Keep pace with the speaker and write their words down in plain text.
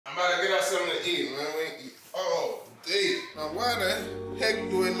I'm about to get us something to eat, man. We ain't eat. Oh, dude. Now, why the heck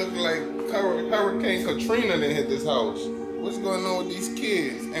do it look like Hurricane Katrina that hit this house? What's going on with these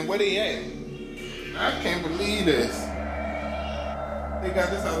kids? And where they at? I can't believe this. They got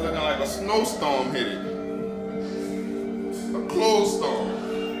this house looking like a snowstorm hit it. A clothes storm.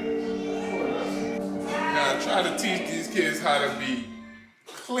 Now, I try to teach these kids how to be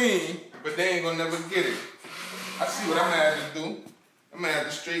clean, but they ain't gonna never get it. I see what I'm gonna have to do. I'm gonna have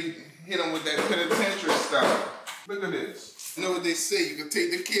to straight hit them with that penitentiary style. Look at this. You know what they say, you can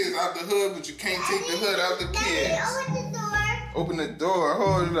take the kids out the hood, but you can't take the hood out the kids. Open the door. Open the door,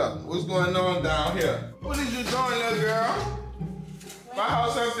 hold it up. What's going on down here? What is you doing, little girl? My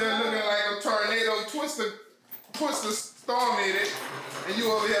house up there looking like a tornado twister storm hit it, and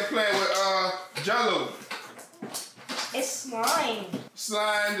you over here playing with Jello. It's slime.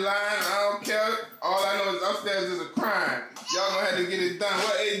 Slime, lime, I don't care. All I know is upstairs is a crime. Y'all gonna have to get it done.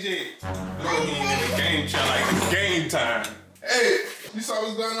 What, AJ? Look, he ain't in the game chat like it's game time. Hey, you saw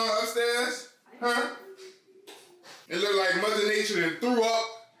what's going on upstairs? Huh? It looked like Mother Nature done threw up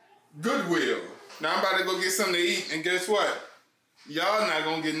Goodwill. Now I'm about to go get something to eat, and guess what? Y'all not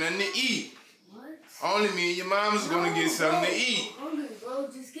gonna get nothing to eat. What? Only me and your mom's gonna get something to eat. Hungry, bro.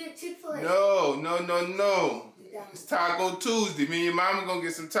 Just get Chick-fil-A. No. It's Taco Tuesday. Me and your mama gonna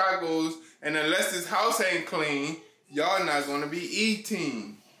get some tacos, and unless this house ain't clean, y'all not gonna be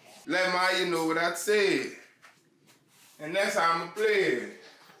eating. Let Maya know what I said. And that's how I'ma play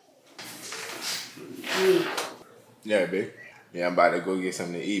it. Yeah, babe. Yeah, I'm about to go get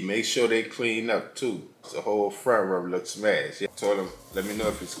something to eat. Make sure they clean up too. The whole front row looks smashed. Yeah. Told them, let me know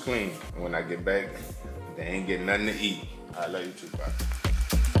if it's clean. And when I get back, they ain't getting nothing to eat. I love you too, bye.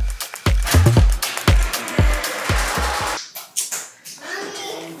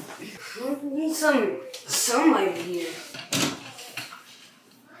 We need some sunlight here.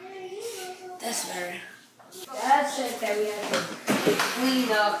 That's better. Dad said that we have to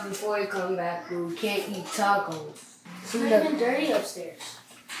clean up before we come back, but we can't eat tacos. It's not even dirty upstairs.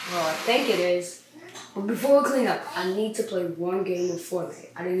 Well, I think it is. But before we clean up, I need to play one game of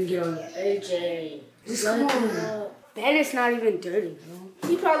Fortnite. I didn't get on yet. AJ. Just come on. Then it's not even dirty, bro.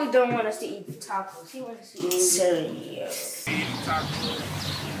 He probably don't want us to eat the tacos. He wants us to eat cereal.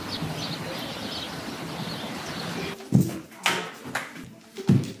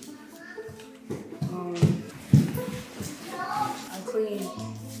 I'll clean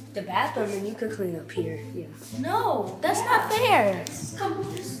the bathroom and you can clean up here. Yeah. No, that's not fair.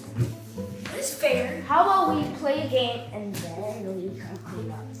 It's fair. How about we play a game and then we can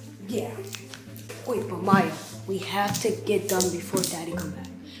clean up? Yeah. Wait, but Maya, we have to get done before Daddy come back.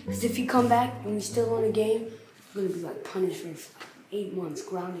 Because if you come back and we still on a game, we're gonna be like punished for like 8 months,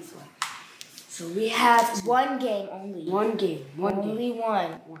 grounded for like. So we have one game only. One game. Only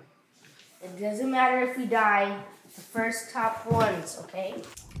one. It doesn't matter if we die. It's the first top ones, okay?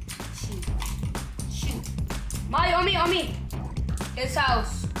 Shoot. Maya, on me. This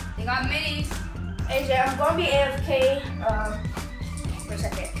house. They got minis. AJ, I'm gonna be AFK for a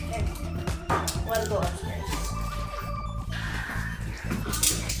second. Let's go upstairs.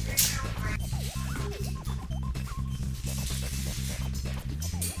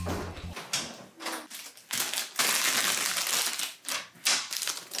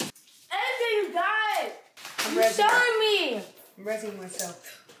 AJ, you died! You're showing me! I'm resting myself.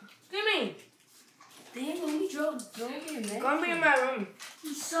 Give me! Damn, when we drove in there. Gonna be in my room.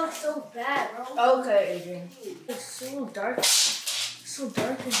 You suck so bad, bro. Okay, Adrian. It's so dark. It's so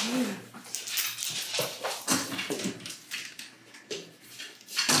dark in here.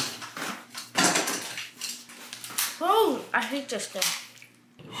 Oh, I hate this thing.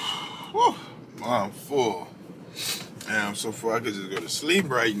 Whew, I'm full. Man, I'm so full I could just go to sleep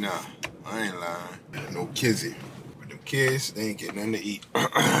right now. I ain't lying. No kizzy. But them kids, they ain't getting nothing to eat.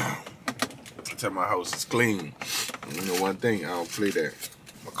 I tell my house is clean. And you know one thing, I don't play that.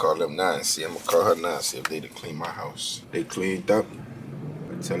 I'm gonna call them now and see. I'm gonna call her now and see if they done clean my house. They cleaned up.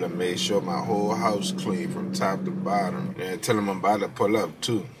 I tell them make sure my whole house clean from top to bottom. And tell them I'm about to pull up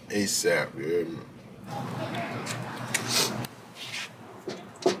too. ASAP, you hear me?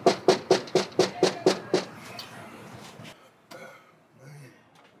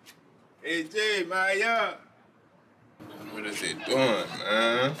 AJ, Maya. What is it doing,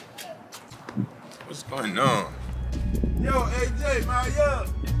 man? What's going on? Yo, AJ, Maya.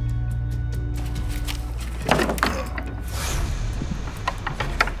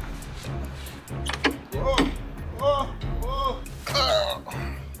 Whoa.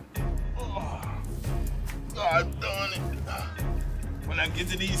 God darn it. When I get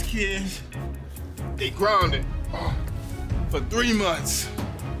to these kids, they grounded for 3 months.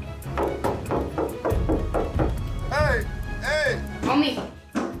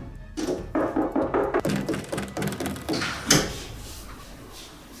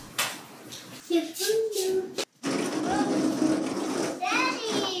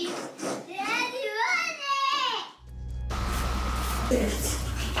 These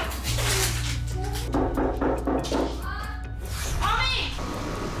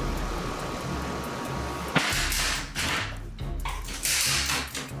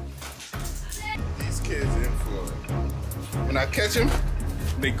kids in Florida. When I catch them,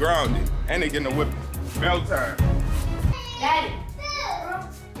 they grounded and they getting a whip. Bell time. Daddy.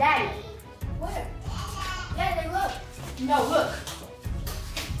 Daddy. What? Daddy, look. No, look.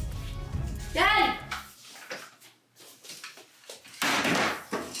 Daddy.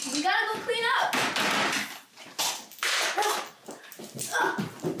 We gotta go clean up.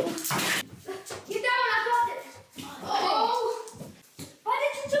 Get down, I got it. Oh. Why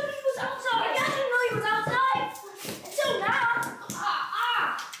did you tell me he was outside? I didn't know he was outside. Until now.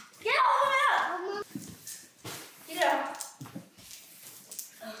 Get all of it up. Get up.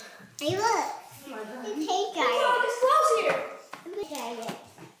 Hey, look. Oh my God. Hey, Look guys. at all this clothes here. You couldn't hear him?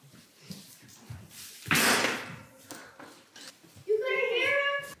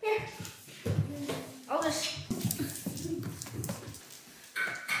 Here. I'll just.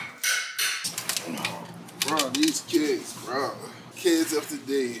 Bro, these kids, bro. Kids of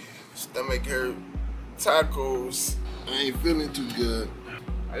today, stomach hurt, tacos. I ain't feeling too good.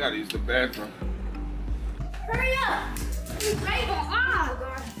 I gotta use the bathroom. Hurry up. It's great. God.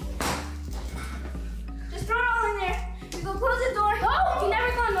 Just throw it all in there. You go close the door. Oh, you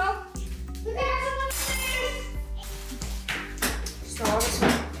never gonna know. Look at someone upstairs. So all this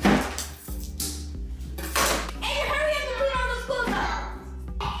one. Hey, hurry up and clean all those clothes up.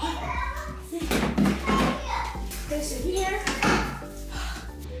 This in here.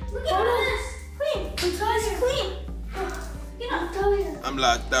 Look at all this. Clean. I'm tired. Clean. Get up. I'm tired. I'm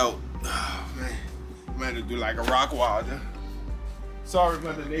locked out. Oh, man. I'm gonna have to do like a rock wilder. Sorry,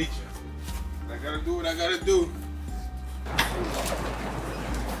 Mother Nature. I gotta do what I gotta do.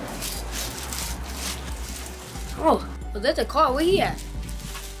 Oh, well, that's a car. Where he at?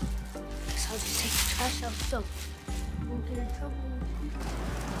 Guess I'll just take the trash out so I won't get in trouble.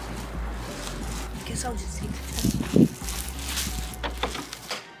 Guess I'll just take the trash out.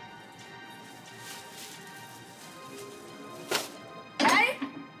 Daddy?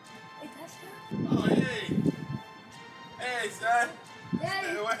 Hey, that's you? Oh, hey. Hey, son. Daddy?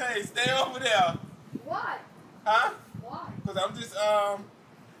 Hey, stay over there. Why? Huh? Why? Because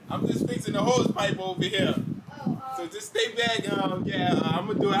I'm just fixing the hose pipe over here. Oh, So just stay back. I'm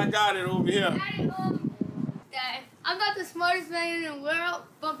gonna do it. I got it over here. Daddy, Dad, I'm not the smartest man in the world,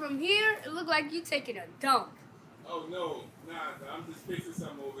 but from here, it looked like you taking a dump. Oh no, nah, I'm just fixing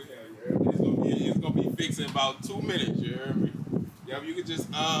something over here. You heard me? It's gonna be fixed in about 2 minutes. You heard me? Yeah, you could just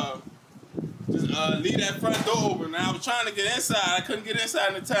leave that front door open. Now I was trying to get inside. I couldn't get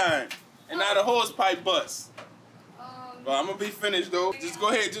inside in time, and now the hose pipe bust. But I'm gonna be finished though. Just go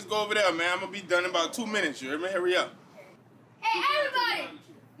ahead, just go over there, man. I'm gonna be done in about 2 minutes. You heard me? Hurry up. Hey, everybody!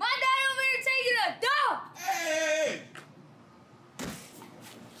 My dad over here taking a dump! Hey!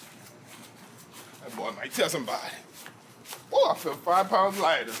 That boy might tell somebody. Oh, I feel 5 pounds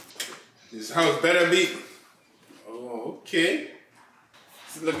lighter. This house better be. Oh, okay.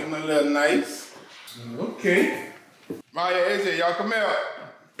 It's looking a little nice. Okay. Maya, AJ, y'all come out.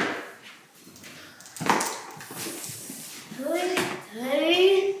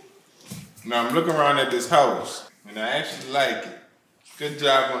 Hey. Now I'm looking around at this house, and I actually like it. Good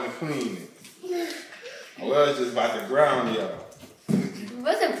job on the cleaning. I was just about to ground y'all. We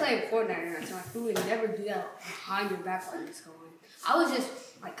wasn't playing Fortnite or anything, so we would never do that behind your back while it's going. I was just,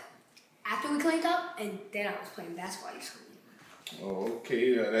 like, after we cleaned up, and then I was playing basketball. Oh,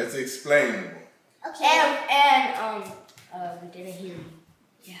 okay, that's explainable. Okay. And we didn't hear you.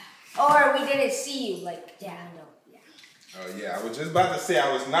 Yeah. or we didn't see you, like, Yeah, I know. Yeah. Oh yeah, I was just about to say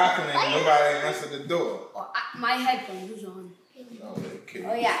I was knocking and nobody answered the door. Or my headphones was on. Oh, okay.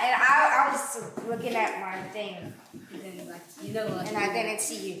 oh yeah, and I was looking at my thing, And then, like, you know, like, and I didn't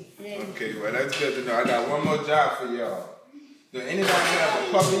see you. Okay, well that's good to know. I got one more job for y'all. Do anybody have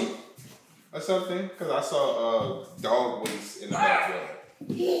a puppy or something? Cause I saw dog waste in the backyard.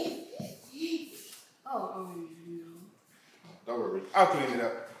 Oh, no. Don't worry, I'll clean it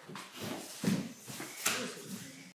up.